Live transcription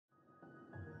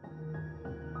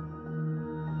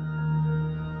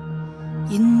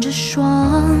迎着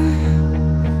霜，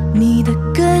你的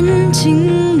跟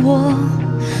紧我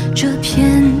这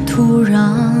片土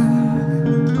壤，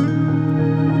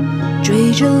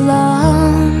追着浪，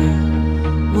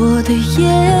我的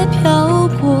夜漂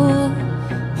泊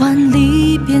万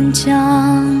里边疆。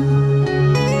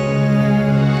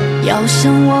遥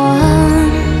相望，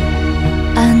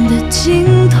岸的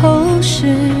尽头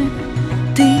是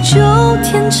地久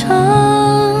天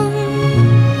长。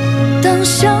当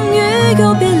相遇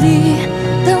又别离，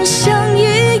当相依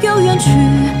又远去，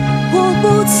我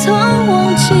不曾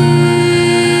忘记。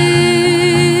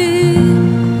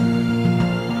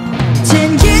剪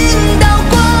影刀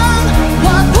光，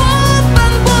划破斑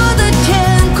驳的天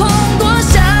空，夺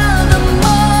下的梦，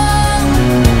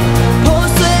破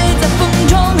碎在风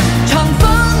中，长风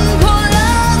破浪，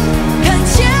看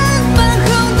千帆横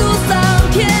渡桑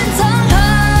田沧海，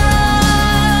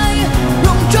戎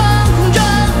装红装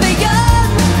飞扬，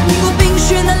逆过冰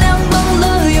雪那凉梦，乐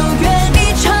游原一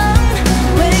场，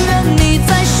唯愿你在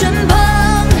身旁，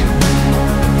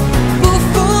不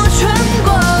负春光，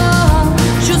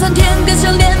就算天各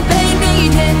相连，陪你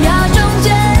天涯中间，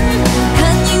看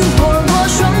萤火落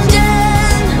双肩，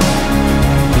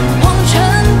红尘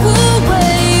无悔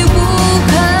无憾。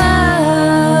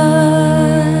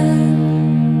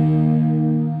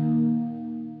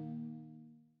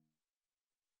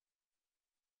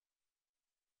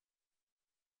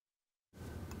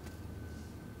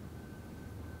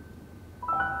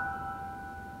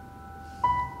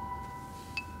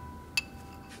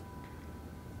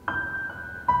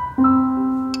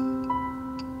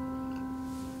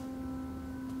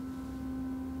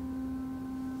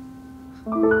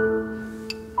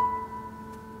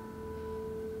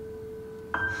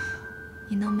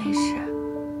你能没事，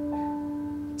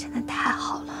真的太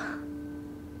好了。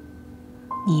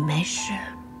你没事，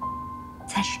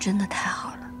才是真的太好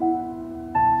了。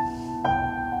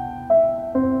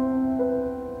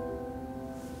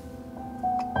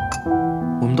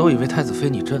我们都以为太子妃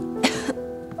你朕，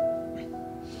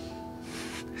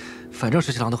反正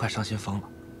十七郎都快伤心疯了。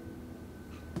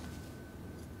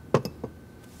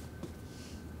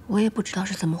我也不知道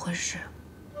是怎么回事，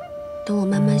等我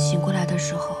慢慢醒过来的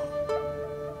时候，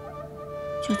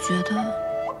就觉得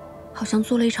好像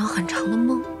做了一场很长的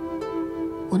梦。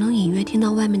我能隐约听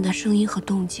到外面的声音和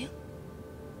动静，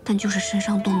但就是身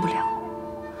上动不了。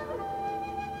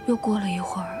又过了一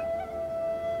会儿，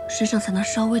身上才能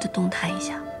稍微的动弹一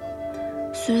下。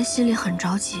虽然心里很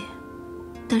着急，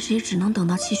但是也只能等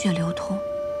到气血流通。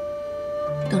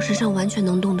等身上完全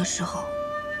能动的时候，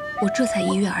我这才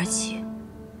一跃而起，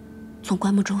从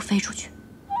棺木中飞出去。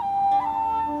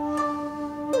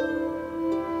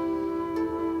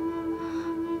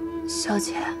小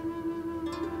姐，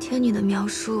听你的描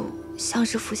述，像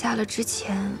是服下了之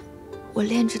前我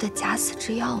炼制的假死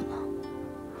之药呢。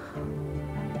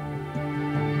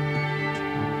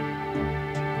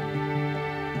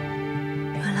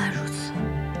原来如此。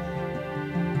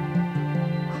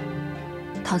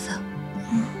桃子，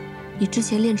你之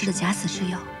前炼制的假死之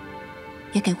药，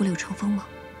也给过柳成风吗？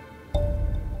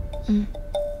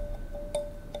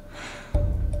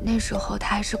那时候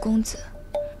他还是公子，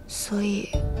所以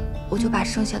我就把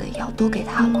剩下的药都给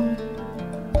他了。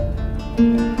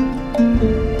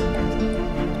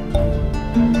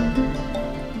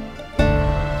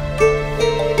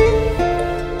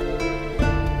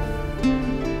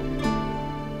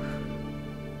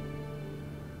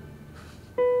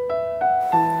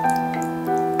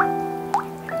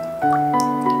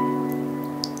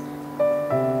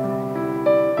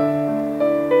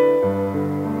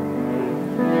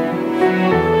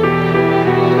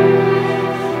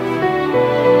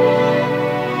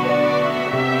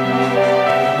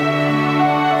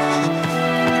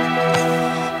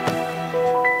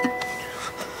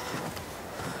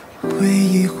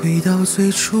最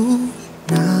初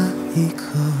那一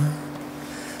刻，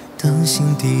当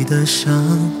心底的伤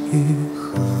愈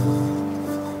合，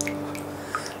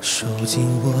收进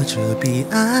我这彼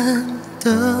岸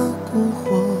的孤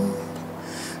火，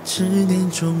执念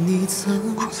中你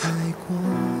曾爱过，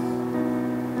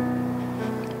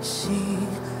心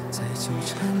在纠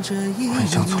缠着一我已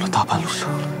经走了大半路上，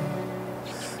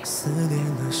撕裂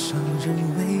了伤人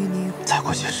为你，再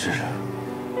过些时日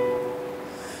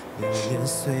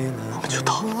我们就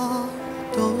到了。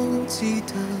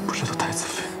不知道太子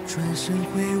妃最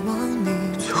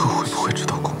后会不会知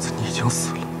道公子你已经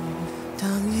死了？但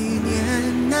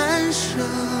是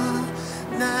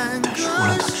无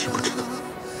论他知不知道，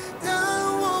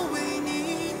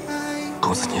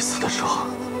公子你死的时候，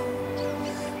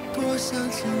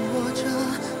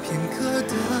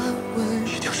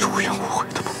一定是无怨无悔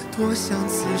的吧？我想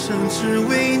此生只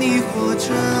为你活着。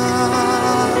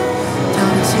当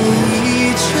记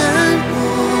忆沉默，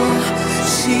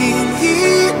心已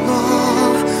落，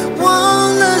忘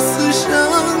了死生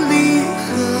离合。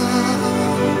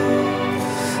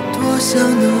多想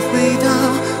能回到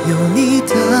有你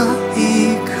的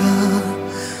一刻，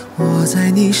我在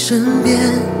你身边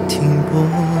停泊。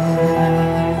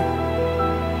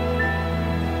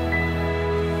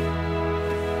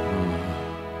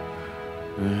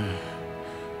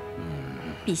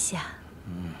陛下，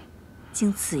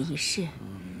经此一事，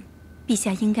陛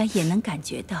下应该也能感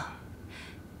觉到，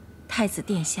太子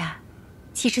殿下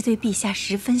其实对陛下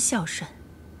十分孝顺。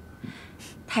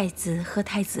太子和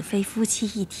太子妃夫妻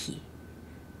一体，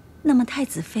那么太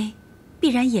子妃必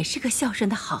然也是个孝顺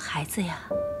的好孩子呀。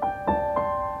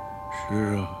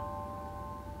是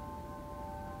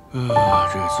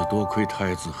这次多亏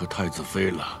太子和太子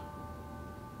妃了。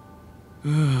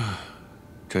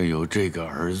真有这个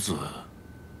儿子，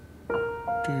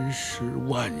真是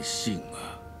万幸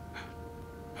啊！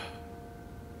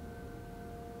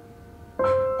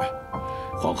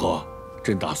皇后，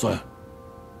朕打算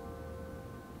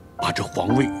把这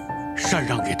皇位禅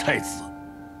让给太子。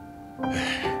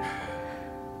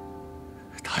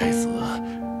太子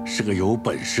是个有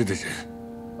本事的人，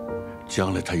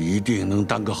将来他一定能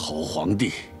当个好皇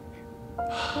帝。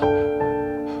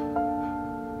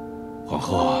皇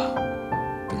后，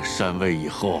等禅位以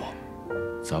后，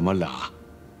咱们俩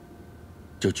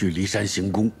就去骊山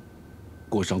行宫，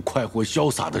过上快活潇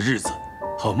洒的日子，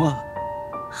好吗？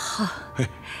好，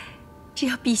只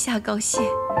要陛下高兴，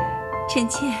臣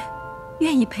妾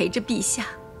愿意陪着陛下。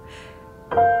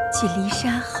去骊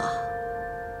山好，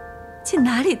去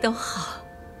哪里都好。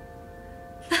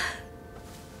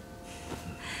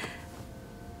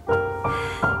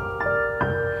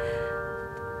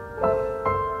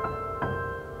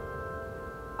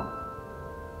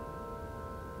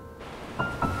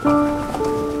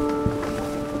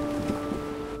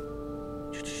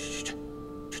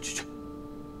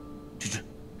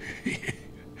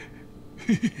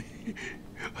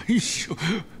哎呦，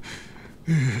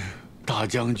大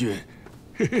将军，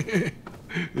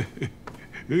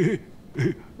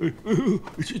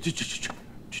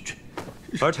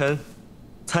儿臣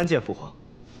参见父皇。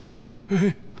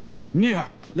妮儿，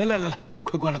来，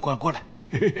快过来，过来，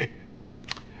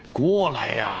过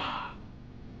来呀！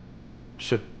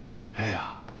是。哎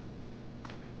呀，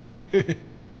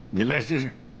你来试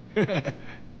试，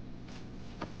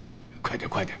快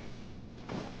点。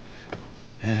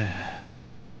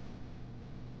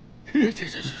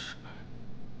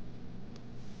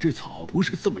这草不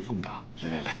是这么用的。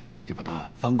来，你把它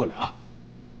翻过来啊！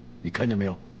你看见没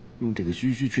有？用这个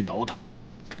须去挠它，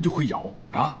它就会咬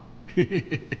啊！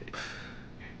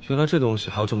原来这东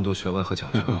西还有这么多学问和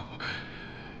讲究。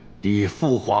你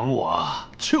父皇我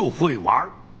就会玩，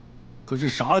可是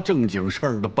啥正经事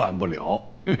儿都办不了。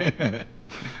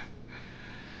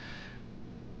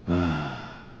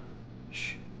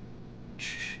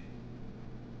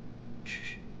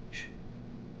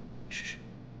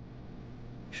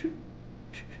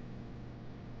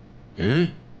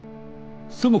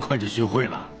这么快就学会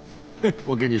了？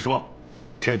我跟你说，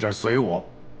这点随我，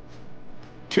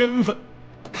天分。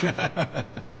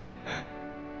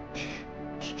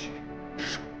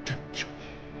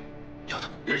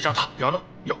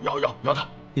咬他！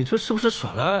你这是不是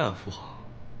耍赖啊，父皇？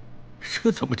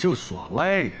这怎么叫耍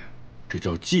赖呀？这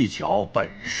叫技巧本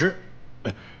事，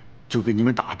就跟你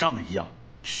们打仗一样，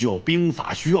需要兵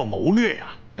法，需要谋略呀！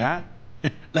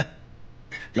来，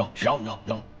咬！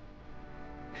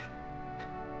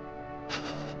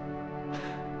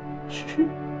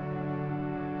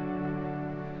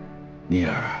妮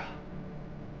儿，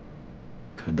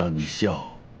看到你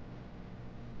笑，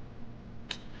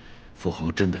父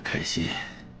皇真的开心。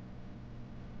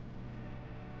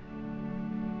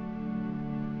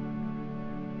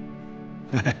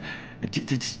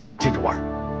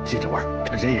接着玩，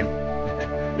看谁赢。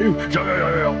哎呦，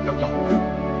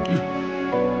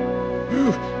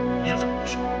咬！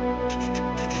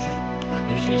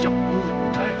你小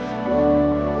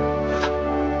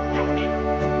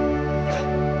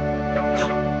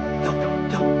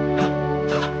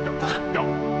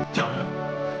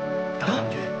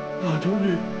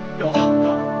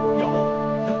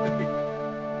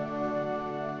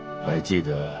还记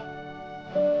得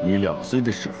你2岁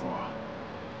的时候，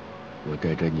我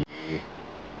带着你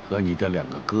和你的2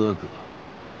个哥哥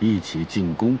一起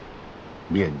进宫，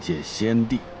面见先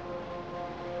帝。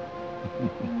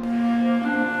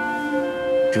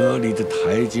这里的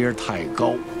台阶太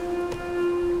高，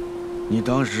你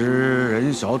当时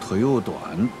人小腿又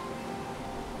短，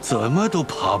怎么都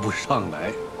爬不上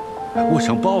来。我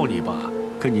想抱你吧，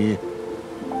可你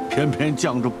偏偏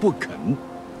犟着不肯。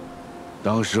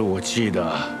当时我气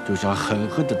得就想狠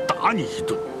狠地打你一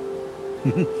顿。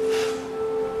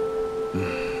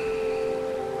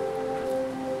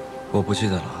我不记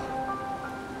得了，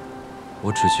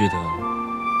我只记得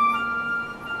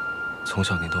从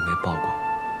小您都没抱过。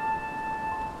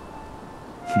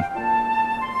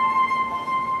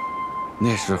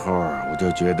那时候我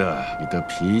就觉得你的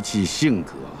脾气性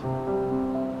格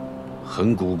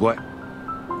很古怪，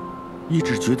一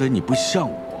直觉得你不像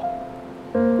我。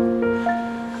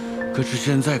可是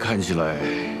现在看起来，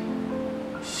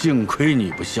幸亏你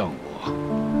不像我。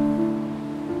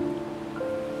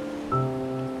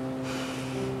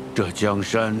这江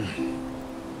山，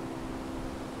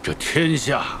这天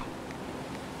下，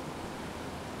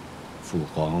父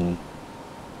皇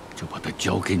就把它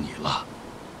交给你了。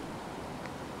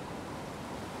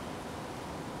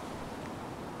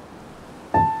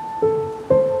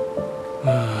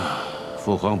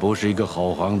父皇不是一个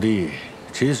好皇帝，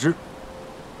其实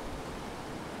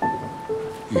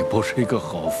也不是一个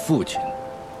好父亲。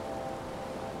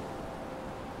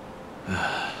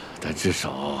但至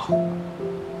少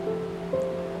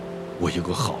我有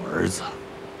个好儿子，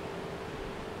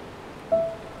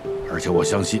而且我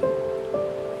相信，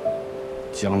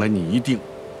将来你一定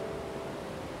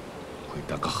会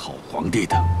当个好皇帝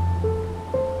的。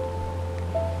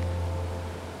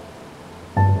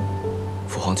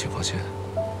父皇，请放心，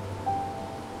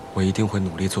我一定会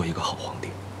努力做一个好皇帝。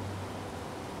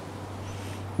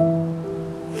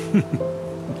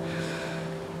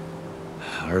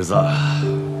儿子，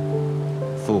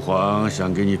父皇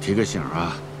想给你提个醒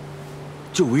啊，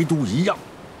就唯独一样。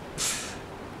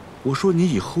我说你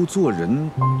以后做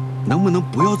人能不能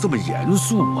不要这么严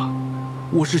肃啊？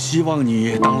我是希望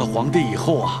你当了皇帝以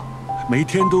后啊，每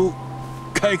天都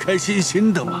开开心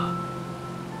心的嘛。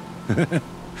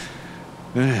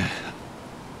哎，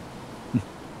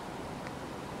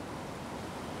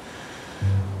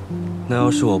那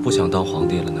要是我不想当皇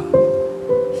帝了呢？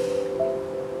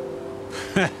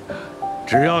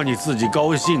只要你自己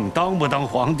高兴，当不当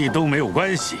皇帝都没有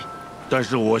关系。但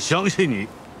是我相信你，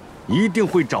一定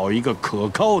会找一个可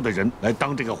靠的人来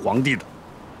当这个皇帝的。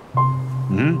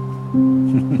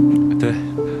对，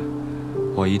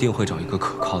我一定会找一个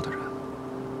可靠的人，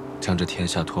将这天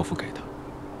下托付给他，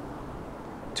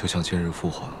就像今日父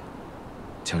皇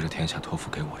将这天下托付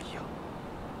给我一样。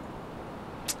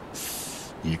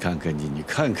你看看你，你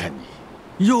看看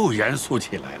你，又严肃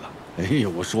起来了。哎呀，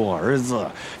我说我儿子，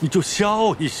你就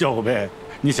笑一笑呗。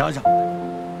你想想，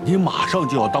你马上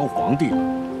就要当皇帝了，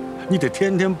你得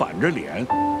天天板着脸，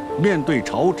面对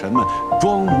朝臣们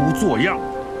装模作样。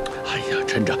哎呀，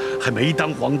趁着还没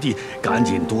当皇帝，赶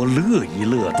紧多乐一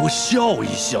乐，多笑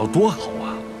一笑，多好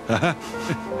啊！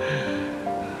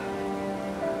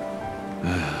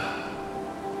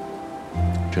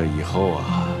这以后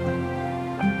啊，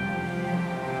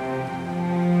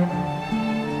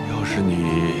要是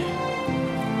你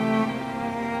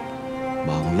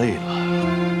忙累了，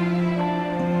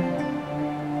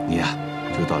你呀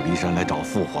就到骊山来找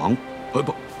父皇，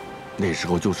不，那时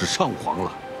候就是上皇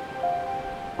了。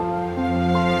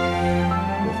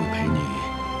我会陪你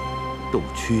斗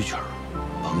蛐蛐儿，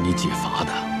帮你解乏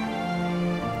的。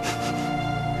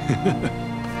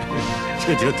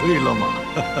这就对了嘛。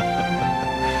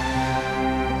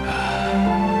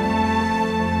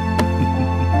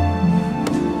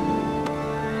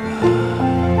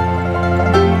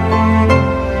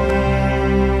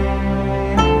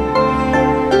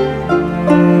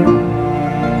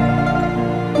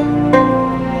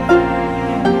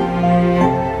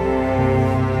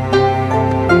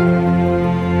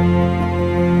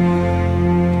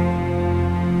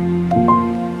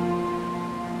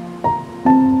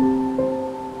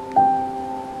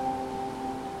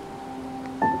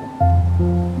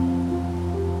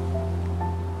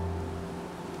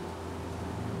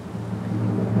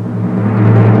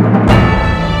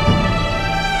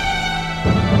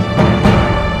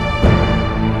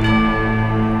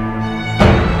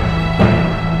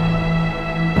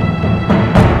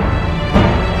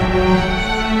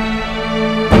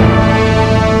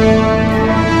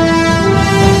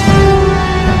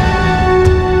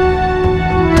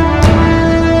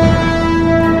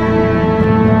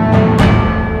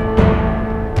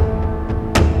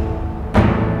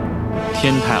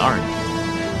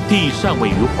禅位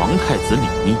于皇太子李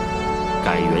幂，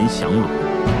改元降龙，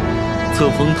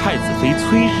册封太子妃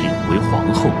崔氏为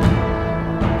皇后。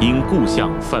因故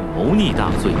相犯谋逆大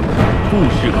罪，故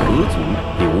氏合族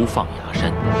流放崖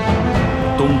山。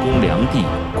东宫良娣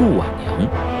顾婉娘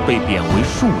被贬为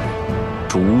庶人，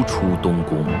逐出东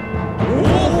宫。吾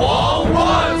皇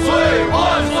万岁万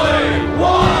岁万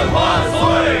万岁！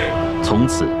从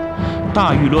此，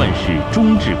大狱乱世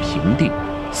终至平定，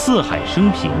四海升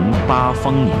平，八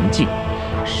方宁静，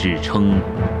史称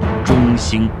中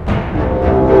兴。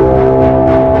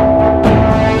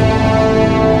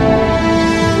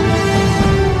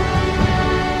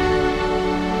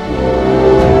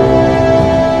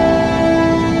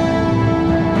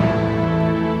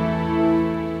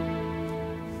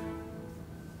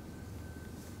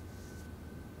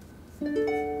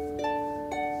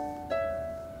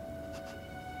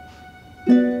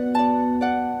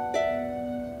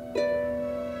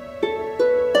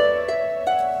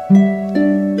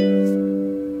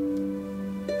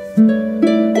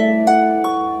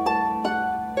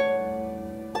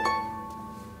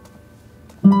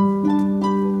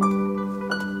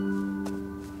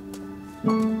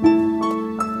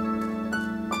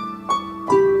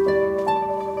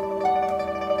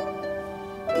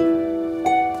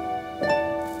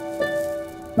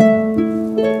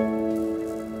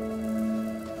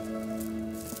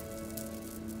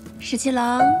十七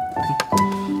郎，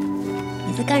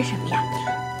你在干什么呀？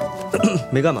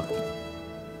没干嘛。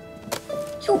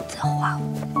又在画我，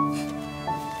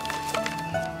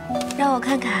让我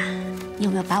看看你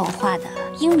有没有把我画的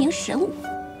英明神武。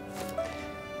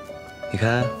你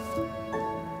看，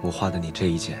我画的你这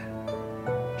一剑，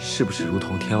是不是如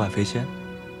同天外飞仙？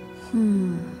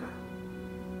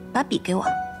把笔给我。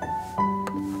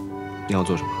你要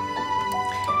做什么？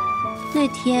那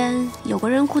天有个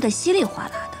人哭得稀里哗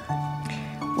啦的，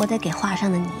我得给画上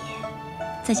的你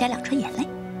再加2串眼泪。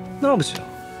那不行，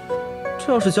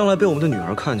这要是将来被我们的女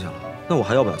儿看见了，那我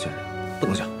还要不要见人？不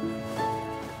能讲。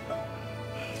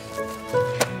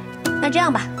那这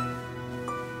样吧，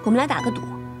我们来打个赌，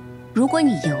如果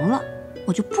你赢了，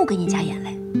我就不给你加眼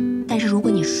泪；但是如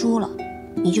果你输了，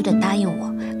你就得答应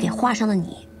我，给画上的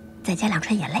你再加2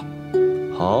串眼泪。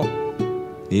好，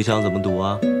你想怎么赌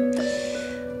啊？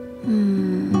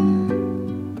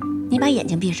你把眼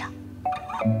睛闭上，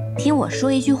听我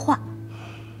说一句话。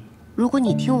如果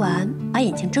你听完把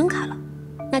眼睛睁开了，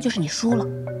那就是你输了；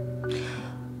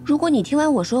如果你听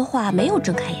完我说话没有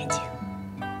睁开眼睛，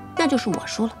那就是我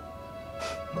输了。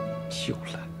又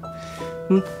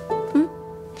来，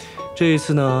这一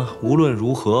次呢，无论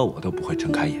如何我都不会睁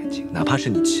开眼睛，哪怕是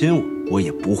你亲我，我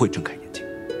也不会睁开眼睛。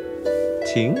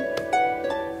请。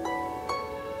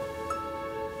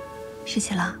十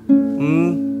七郎，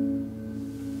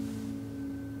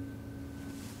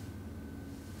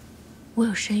我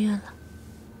有身孕了。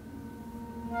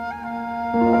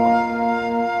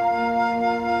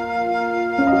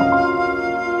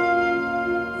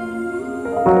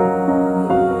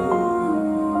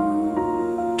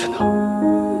真的？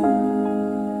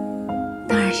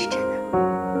当然是真的。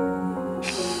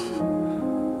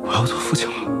我要做父亲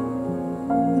了。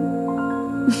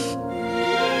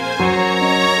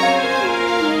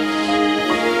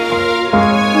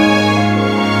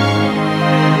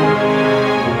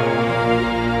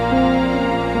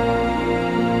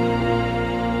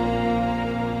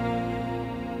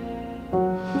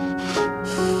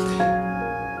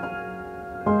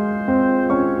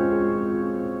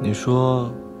你说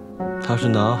他是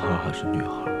男孩还是女孩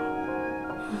啊？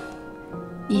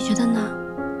你觉得呢？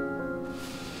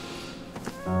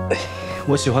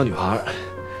我喜欢女孩，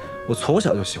我从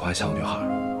小就喜欢小女孩。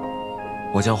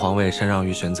我将皇位禅让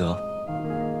于玄泽，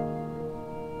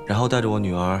然后带着我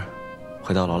女儿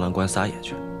回到劳兰关撒野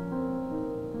去。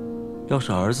要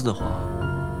是儿子的话，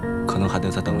可能还得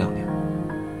再等2年。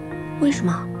为什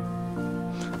么？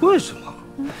为什么？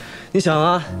你想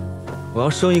啊，我要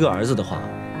生一个儿子的话，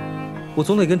我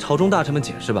总得跟朝中大臣们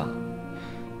解释吧，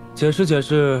解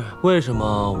释为什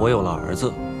么我有了儿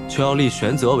子，却要立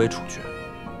玄泽为储君，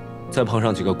再碰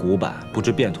上几个古板不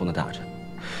知变通的大臣，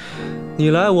你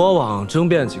来我往争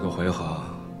辩几个回合，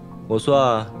我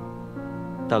算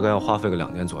大概要花费个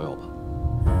2年左右吧。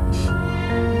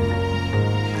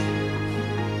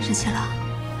十七郎，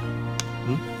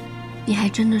你还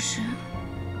真的是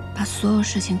把所有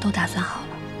事情都打算好了。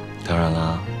当然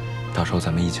啦，到时候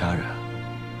咱们一家人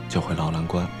就回劳兰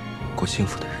关过幸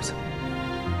福的日子，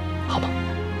好吗？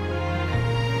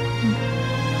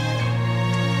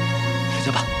睡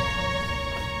觉吧。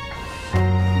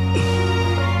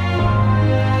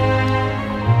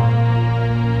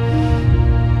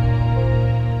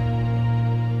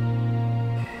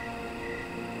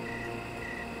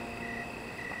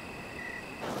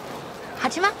好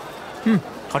吃吗？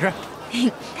好吃。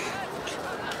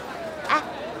哎，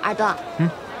耳朵，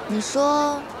你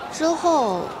说之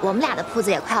后我们俩的铺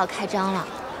子也快要开张了，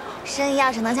生意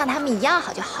要是能像他们一样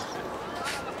好就好了。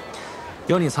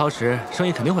有你操持，生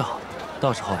意肯定会好的。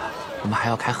到时候呀，我们还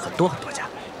要开很多家。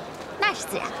那是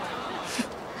自然。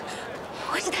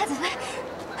我是太子妃，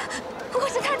我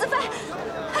是太子妃，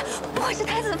我是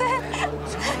太子妃，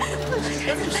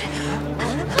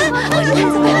我是太子妃，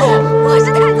我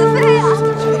是太子妃啊！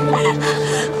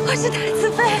我是太子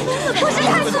妃，我是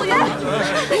太祖爷！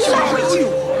你们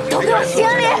都给我行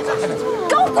礼，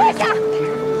给我跪下！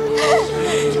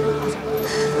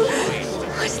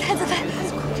我是太子妃，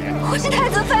我是太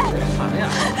子妃，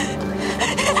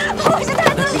我是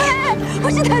太子妃，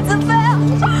我是太子妃啊！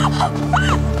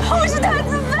我是太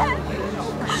子妃。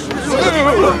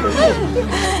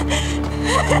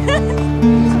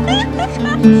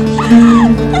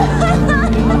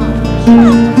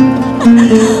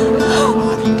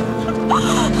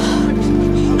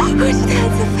我是太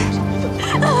子妃，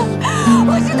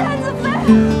我是太子妃，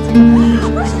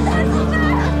我是太子妃。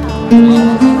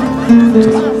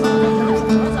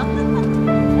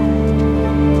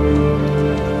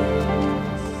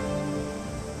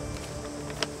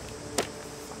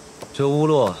这乌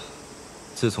洛，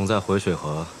自从在回水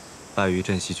河败于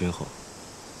镇西军后，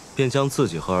便将自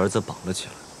己和儿子绑了起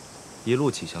来，一路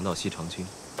启降到西长清，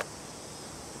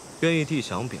愿意递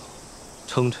降表，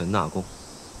称臣纳贡。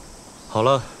好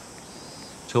了，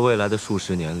这未来的数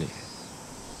十年里，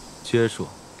接说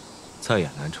再也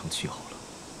难成气候了。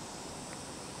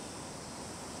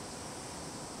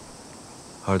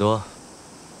耳朵，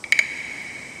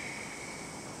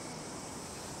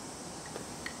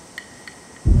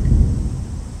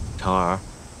长儿。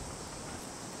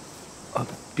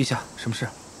陛下，什么事？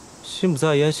心不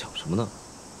在焉，想什么呢？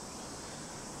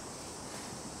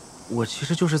我其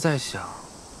实就是在想，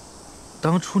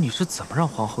当初你是怎么让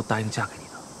皇后答应嫁给你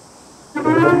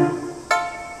的？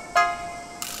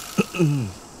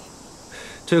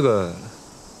这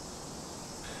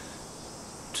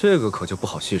个可就不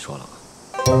好细说了。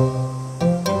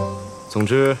总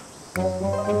之，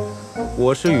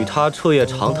我是与他彻夜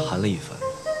长谈了一番，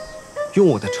用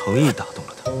我的诚意打动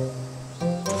了他，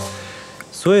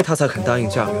所以他才肯答应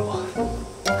嫁给我。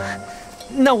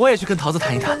那我也去跟桃子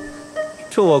谈一谈。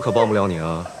这我可帮不了你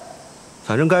啊，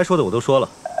反正该说的我都说了，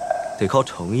得靠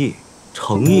诚意，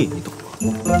诚意你懂吗？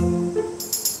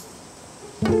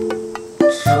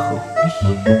诚意。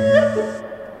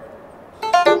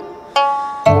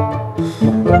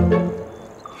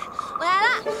我来了。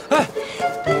哎，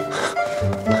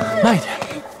慢一点，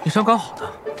你伤刚好呢。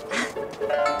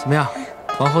怎么样，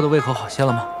皇后的胃口好些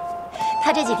了吗？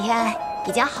她这几天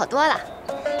已经好多了。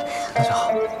那就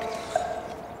好。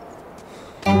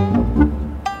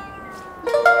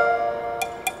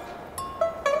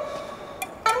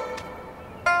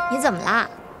你怎么啦？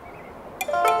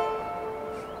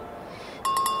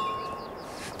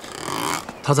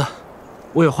桃子，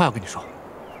我有话要跟你说。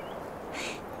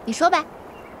你说呗。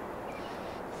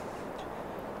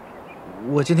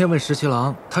我今天问十七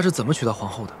郎他是怎么娶到皇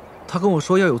后的，他跟我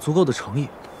说要有足够的诚意，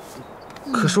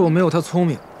可是我没有他聪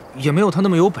明，也没有他那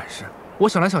么有本事。我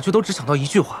想来想去都只想到一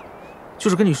句话，就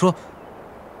是跟你说，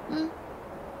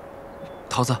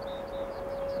桃子，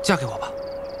嫁给我吧，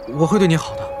我会对你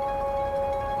好的。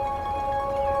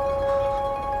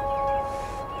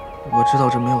我知道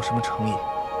这没有什么诚意，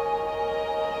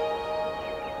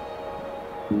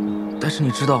但是你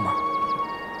知道吗？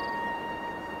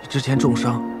你之前重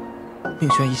伤，命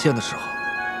悬一线的时候，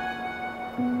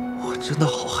我真的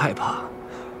好害怕。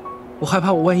我害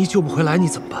怕我万一救不回来，你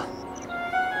怎么办？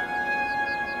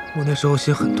我那时候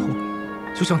心很痛，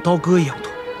就像刀割一样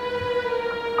痛。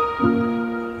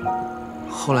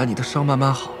后来你的伤慢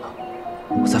慢好了，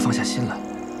我才放下心来。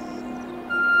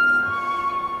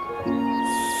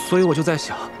所以我就在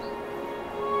想，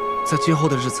在今后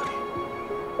的日子里，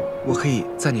我可以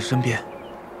在你身边，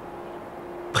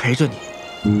陪着你，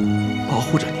保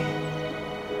护着你，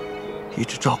一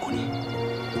直照顾你。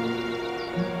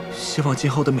希望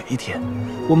今后的每一天，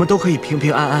我们都可以平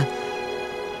平安安、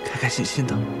开开心心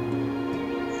的。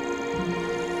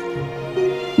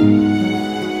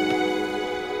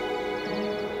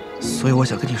所以我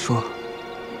想跟你说，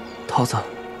桃子，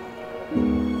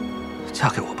嫁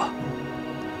给我吧。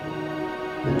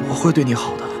我会对你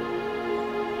好的。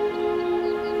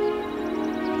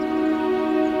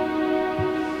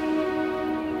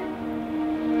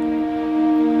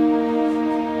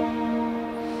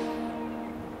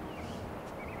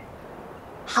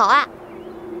好啊。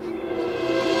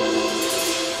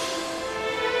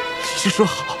你是说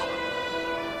好？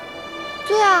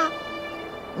对啊，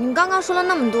你刚刚说了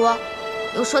那么多，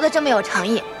又说的这么有诚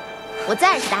意，我自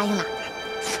然是答应了。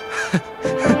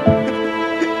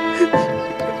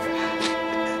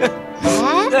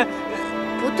哎，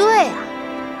不对啊，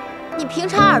你平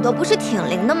常耳朵不是挺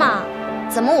灵的吗？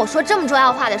怎么我说这么重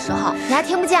要话的时候，你还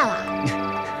听不见了？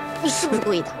你是不是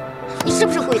故意的？你是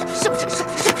不是故意的？是不是？是不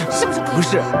是？是不是故意的？不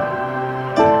是，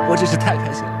我只是太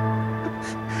开心了，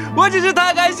我只是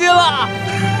太开心了。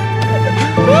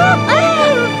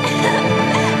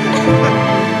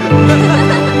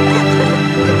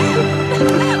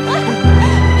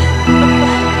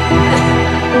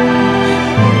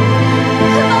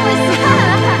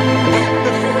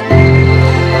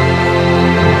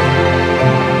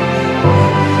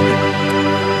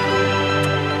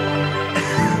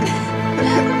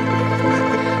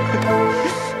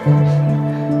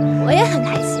我也很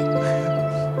开心。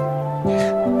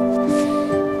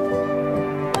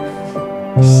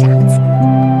傻子。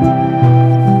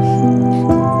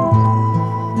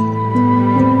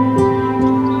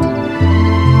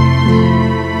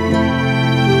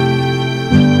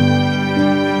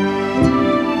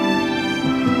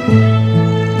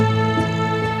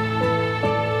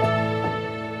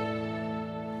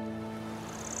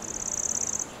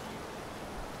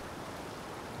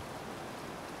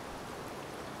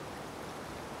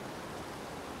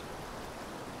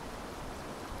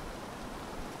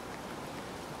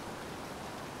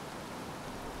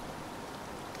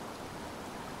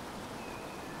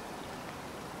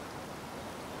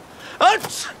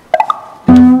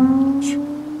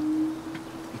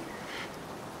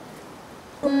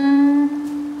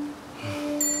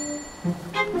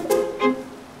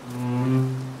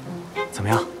怎么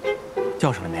样，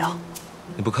钓上来没有？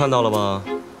你不看到了吗？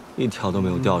一条都没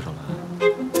有钓上来。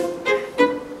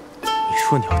你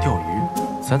说你要钓鱼，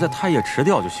咱在太液池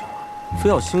钓就行了，非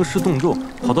要兴师动众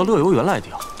跑到乐游原来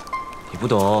钓。你不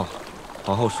懂，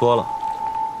皇后说了，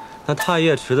那太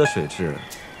液池的水质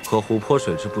和湖泊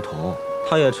水质不同，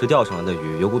太液池钓上来的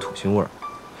鱼有股土腥味儿，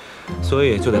所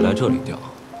以就得来这里钓。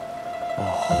哦，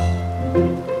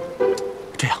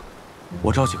这样，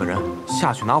我找几个人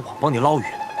下去拿网帮你捞鱼。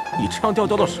你这样钓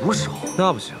到什么时候？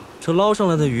那不行，这捞上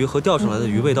来的鱼和钓上来的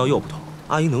鱼味道又不同，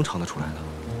阿英能尝得出来的。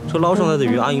这捞上来的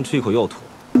鱼，阿英吃一口又吐。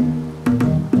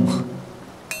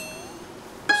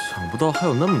想不到还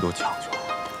有那么多讲究。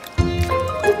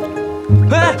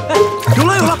哎，有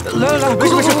了有了！来，没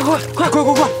事没事，快！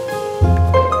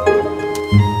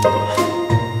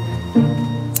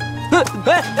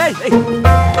哎，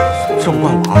郑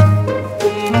万瓦。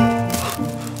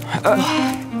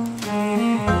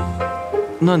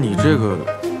那你这个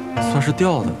算是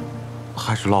钓的，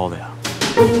还是捞的呀？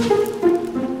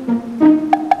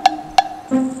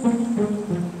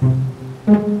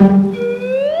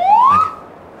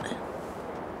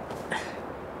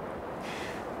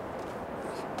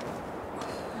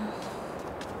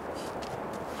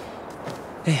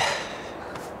哎呀，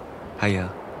阿英，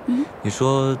你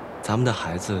说咱们的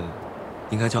孩子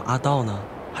应该叫阿道呢，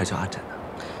还是叫阿枕呢？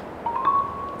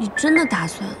你真的打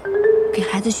算给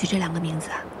孩子取这2个名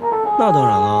字啊？那当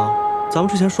然啊，咱们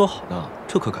之前说好的，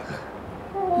这可改不了。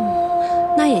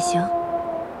那也行。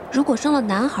如果生了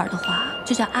男孩的话，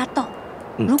就叫阿道；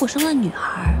如果生了女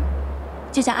孩，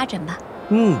就叫阿枕吧。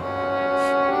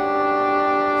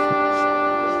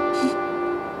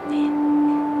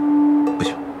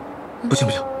不行，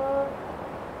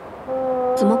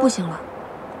怎么不行了？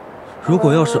如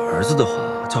果要是儿子的话，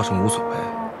叫什么无所谓，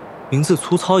名字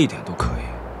粗糙一点都可以。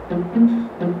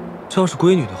这要是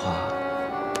闺女的话，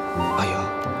阿英，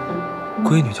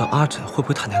闺女叫阿枕会不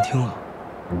会太难听了？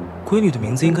闺女的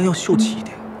名字应该要秀气一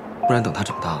点，不然等她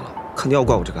长大了，肯定要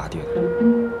怪我这个阿爹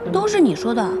的。都是你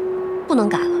说的，不能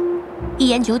改了，一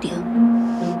言九鼎。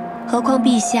何况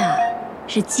陛下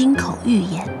是金口玉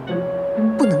言，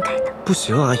不能改的。不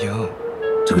行，阿英，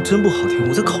这个真不好听，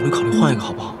我再考虑考虑，换一个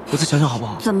好不好？我再想想好不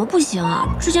好？怎么不行啊？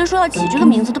之前说要起这个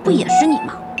名字的不也是你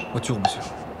吗？我就不行。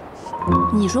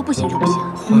你说不行就不行，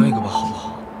换一个吧，好不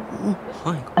好？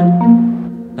换一个。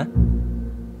来，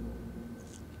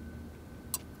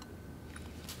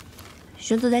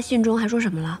玄子在信中还说什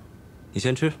么了？你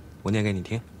先吃，我念给你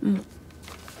听。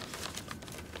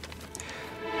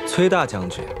崔大将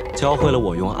军教会了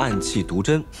我用暗器毒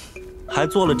针，还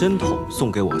做了针筒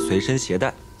送给我随身携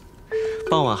带。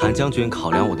傍晚韩将军考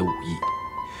量我的武艺，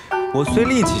我虽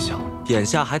力气小，眼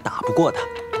下还打不过他。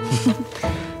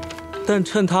但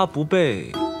趁他不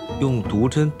备，用毒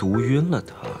针毒晕了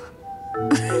他。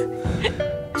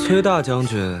崔大将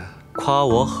军夸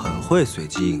我很会随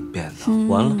机应变的，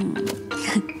完了，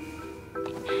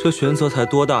这玄泽才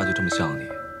多大就这么像你，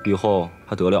以后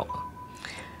还得了吗？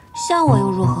像我又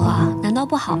如何啊？难道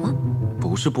不好吗？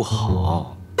不是不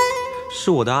好，是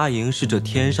我的阿莹是这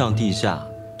天上地下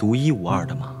独一无二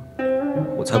的嘛，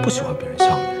我才不喜欢别人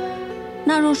像你。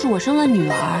那若是我生了女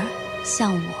儿，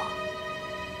像我，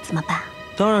怎么办？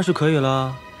当然是可以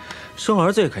了，生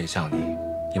儿子也可以像你，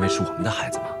因为是我们的孩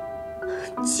子嘛。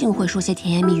净会说些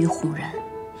甜言蜜语哄人，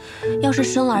要是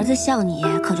生了儿子像你，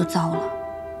可就糟了，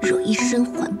惹一身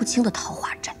还不清的桃花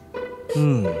债。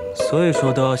所以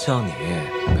说都要像你，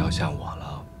不要像我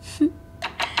了。哼。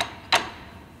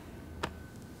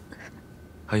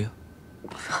哎呀，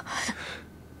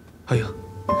哎呀，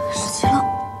十七了，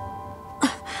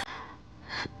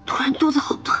突然肚子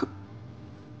好疼。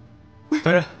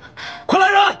来人，快来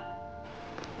人！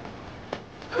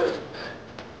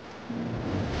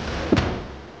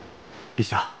陛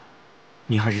下，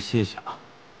您还是歇歇吧。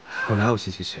我哪有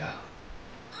歇？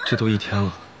这都1天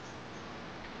了，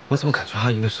我怎么感觉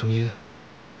阿莹的声音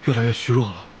越来越虚弱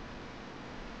了？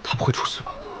她不会出事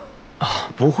吧？啊，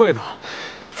不会的，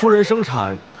夫人生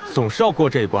产总是要过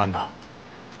这一关的。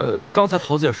刚才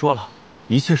桃子也说了，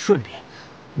一切顺利，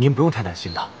您不用太担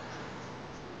心的。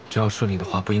这要顺利的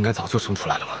话，不应该早就生出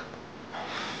来了吗？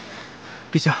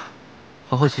陛下，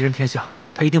皇后吉人天相，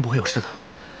她一定不会有事的。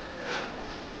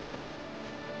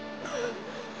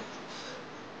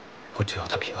我只要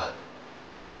她平安，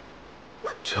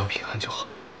只要平安就好。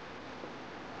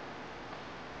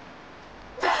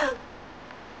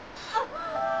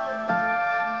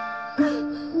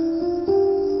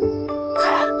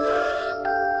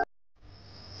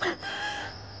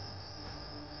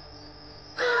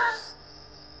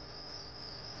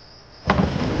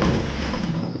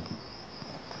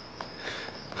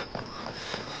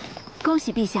恭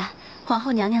喜陛下，皇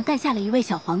后娘娘诞下了一位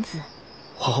小皇子。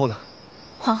皇后呢？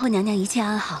皇后娘娘一切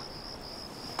安好。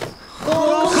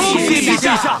恭喜陛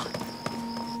下！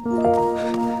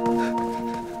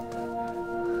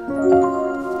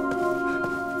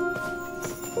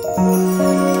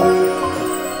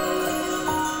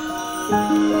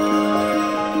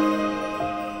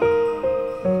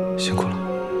辛苦了。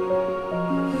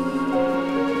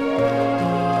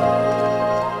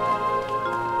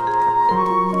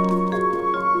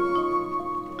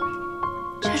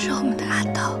这是我们的阿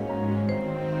桃。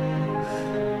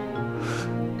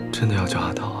真的要叫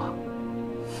阿桃啊？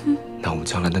那我们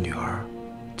将来的女儿，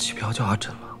岂不要叫阿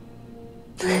珍了？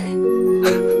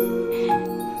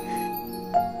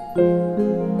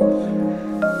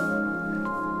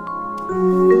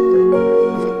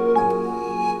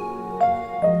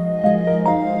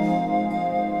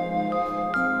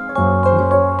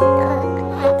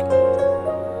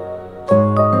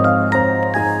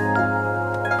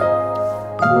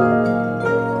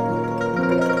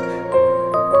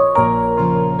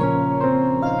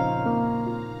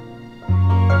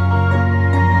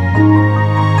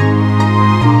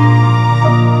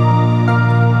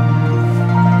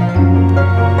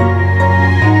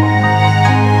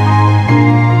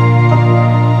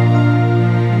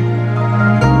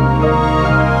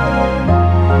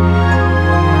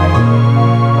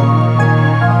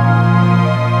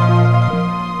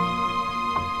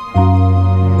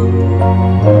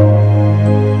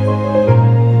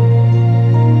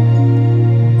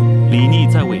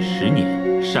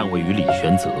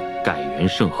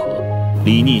盛和，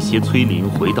李逆携崔琳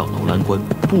回到楼兰关，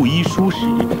布衣书史，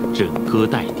枕戈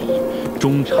待敌，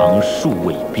终偿数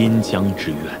位边疆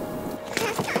之愿。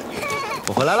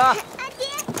我回来了，阿爹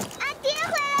回来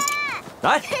了！来，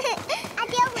阿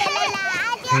爹回来了！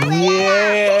阿爹回来了！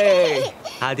耶！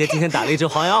阿爹今天打了一只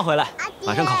黄羊回来，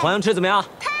马上烤黄羊吃怎么样？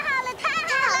太好了，太好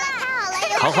了，太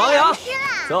好了！烤黄羊，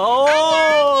走！有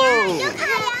烤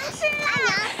羊吃了！阿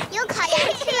娘，有烤羊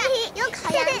吃了！有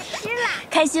烤羊吃了！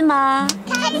开心吗？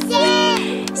开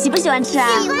心！喜不喜欢吃啊？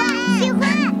喜欢，喜欢，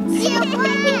喜欢！喜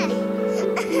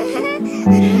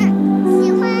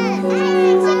欢，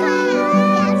吃烤羊，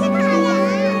吃烤羊！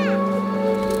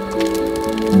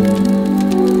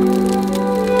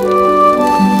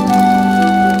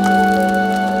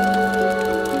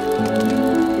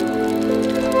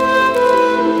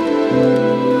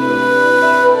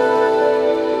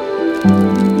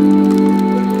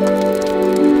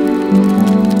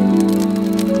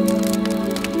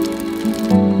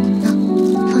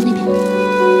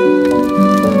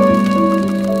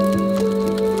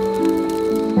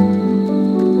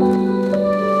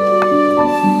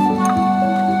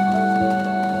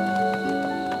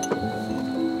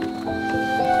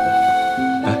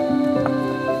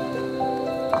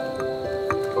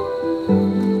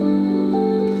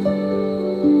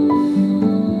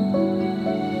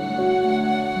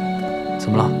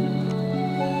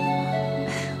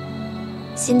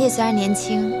新帝虽然年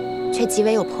轻，却极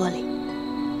为有魄力。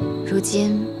如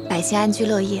今百姓安居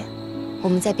乐业，我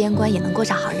们在边关也能过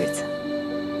上好日子，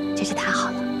真是太好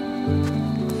了。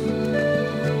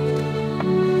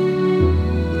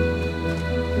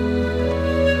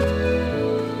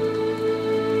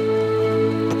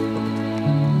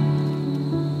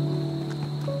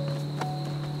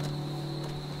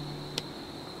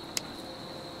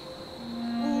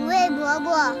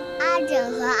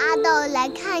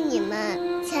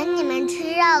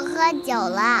喝酒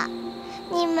了。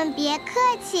你们别客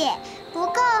气，不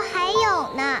够还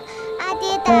有呢。阿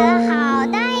爹打了好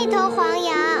大一头黄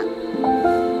羊。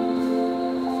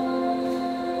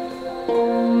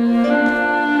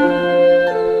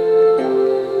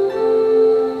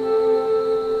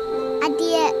阿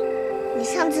爹，你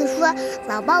上次说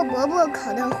老鲍伯伯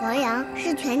烤的黄羊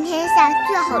是全天下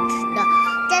最好吃的，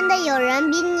真的有人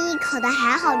比你烤的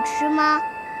还好吃吗？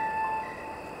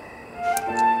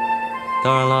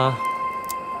当然啦，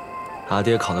阿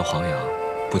爹烤的黄羊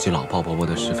不及老鲍伯伯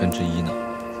的1/10呢。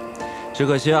只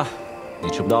可惜啊，你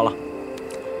吃不到了。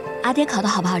阿爹烤的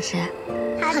好不好吃？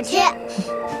好吃。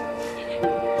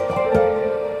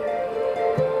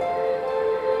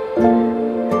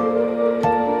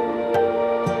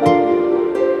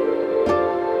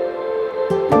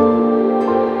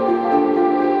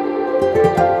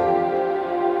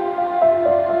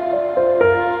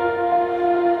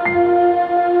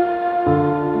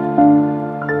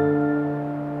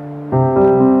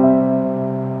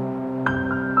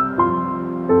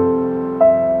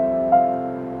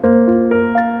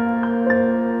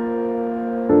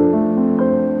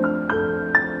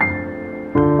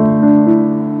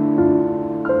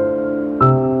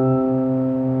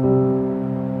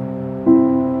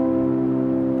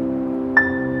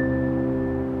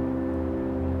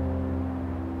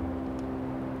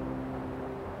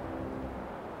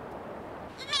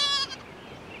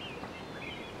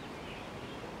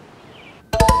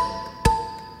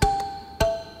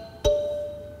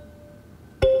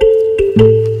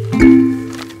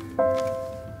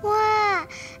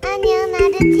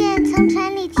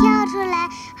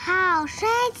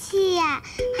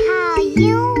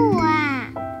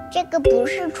这不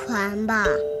是船吧？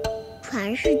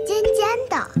船是尖尖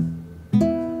的。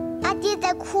阿爹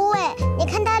在哭哎，你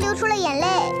看他流出了眼泪，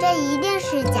这一定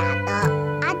是假的。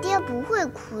阿爹不会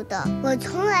哭的，我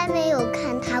从来没有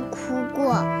看他哭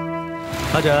过。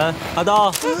阿枕、阿道，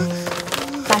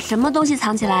把什么东西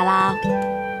藏起来了？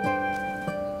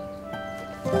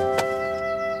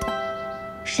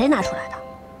谁拿出来的？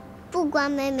不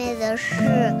关妹妹的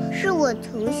事，是我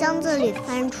从箱子里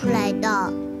翻出来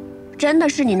的。真的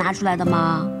是你拿出来的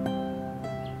吗？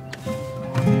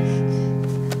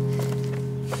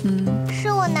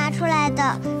是我拿出来的。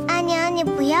阿娘，你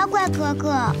不要怪哥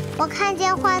哥。我看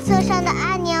见画册上的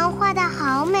阿娘画得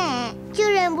好美，就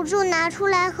忍不住拿出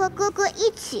来和哥哥一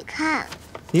起看。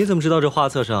你怎么知道这画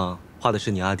册上画的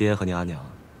是你阿爹和你阿娘？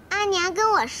阿娘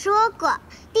跟我说过，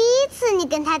第一次你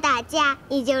跟他打架，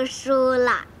你就输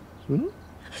了。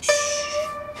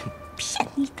骗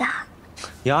你的。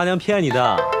你阿娘骗你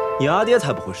的。你阿爹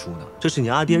才不会输呢，这是你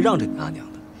阿爹让着你阿娘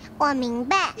的。我明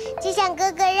白，就像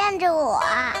哥哥让着我。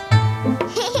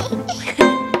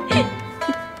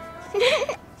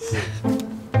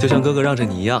就像哥哥让着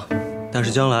你一样，但是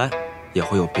将来也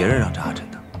会有别人让着阿枕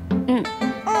的。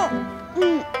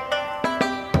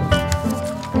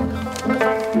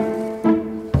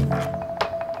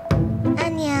阿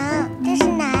娘，这是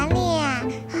哪里呀？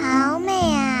好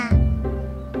美啊！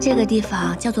这个地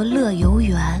方叫做乐游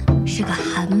原，是个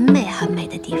很美很美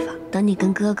的地方。等你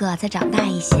跟哥哥再长大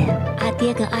一些，阿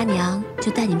爹跟阿娘就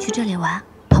带你们去这里玩，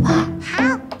好不好？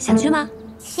好。想去吗？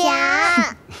想。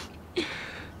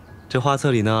这画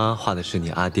册里呢，画的是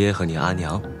你阿爹和你阿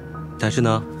娘，但是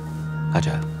呢，阿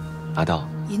枕、阿道，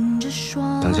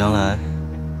等将来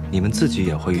你们自己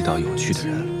也会遇到有趣的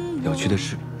人、有趣的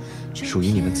事，属于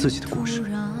你们自己的故事，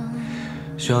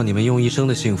需要你们用一生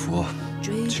的幸福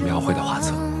去描绘的画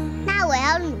册。那我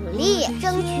要努力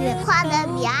争取画的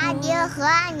比阿爹和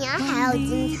阿娘还要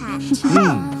精彩。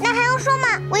那还用说吗？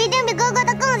我一定比哥哥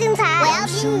的更精彩。我要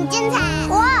比你精彩。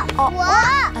我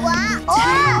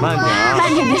慢点啊！慢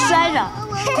点，别摔着。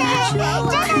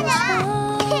真的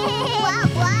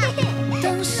当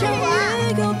相遇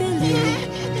又别离，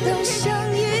当相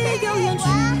依又远去，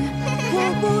我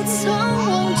不曾忘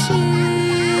记。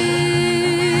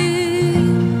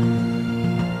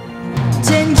剪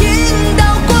影刀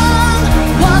光，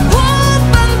划破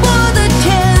斑驳的天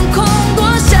空，夺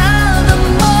下的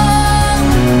梦，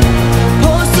破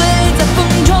碎在风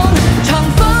中，长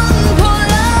风破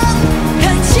浪，看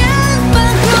千帆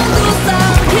横渡桑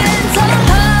田沧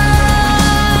海，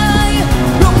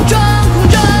戎装红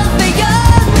着飞扬，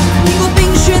逆过冰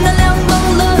雪那凉梦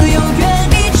了有缘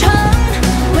一场，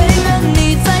唯愿你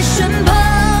在身旁，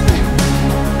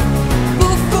不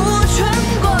负春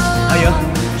光。阿莹，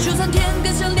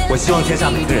我希望天下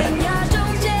每个人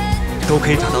都可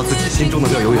以找到自己心中的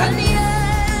乐游原。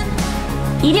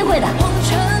一定会的。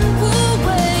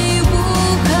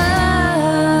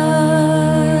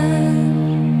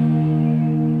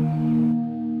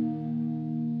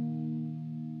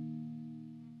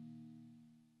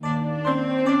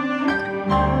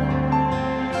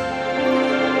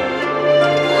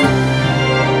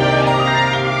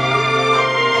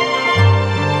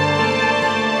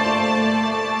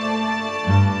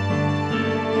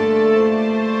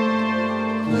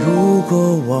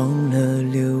果忘了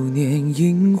流年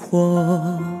萤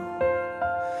火，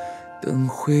等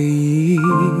回忆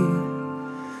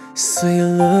碎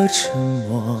了沉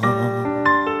默，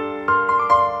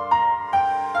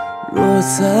若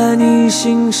在你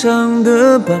心上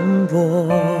的斑驳，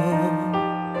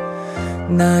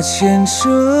那牵扯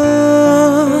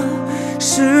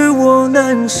是我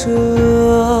难舍。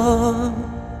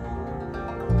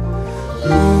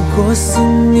如果思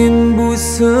念不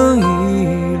曾遗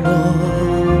落，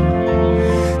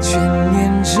却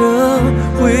念着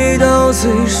回到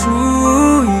最初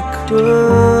一刻，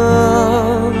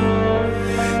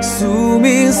宿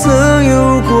命曾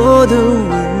有过的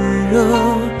温热，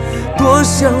多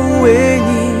想为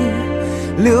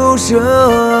你留着。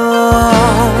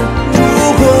如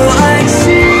果爱记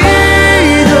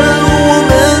得我们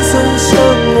曾承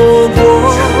诺过，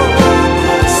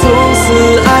从此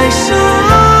爱上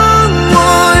我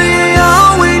也要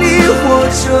为你活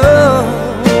着，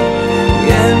沿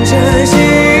着记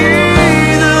忆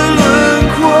的轮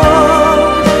廓，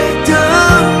等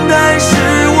待是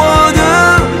我的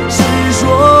执着。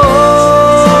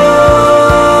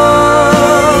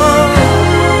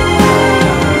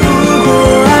如果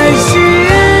爱记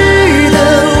得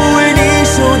为你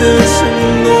守的承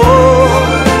诺，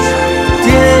颠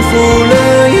覆了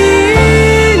因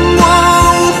果，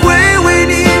我会为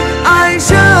你爱着，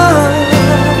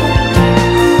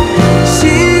心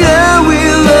愿为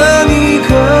了你割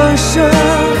舍，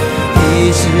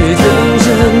一直等着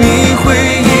你回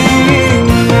应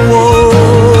我。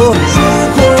如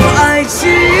果爱记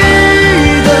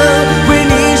得为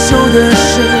你守的承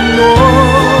诺，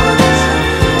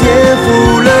颠覆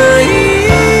了因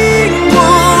果，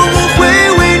我会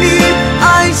为你爱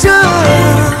着，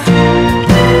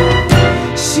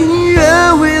心愿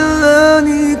为了你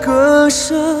割舍，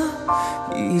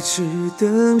一直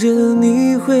等着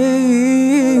你回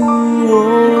应我。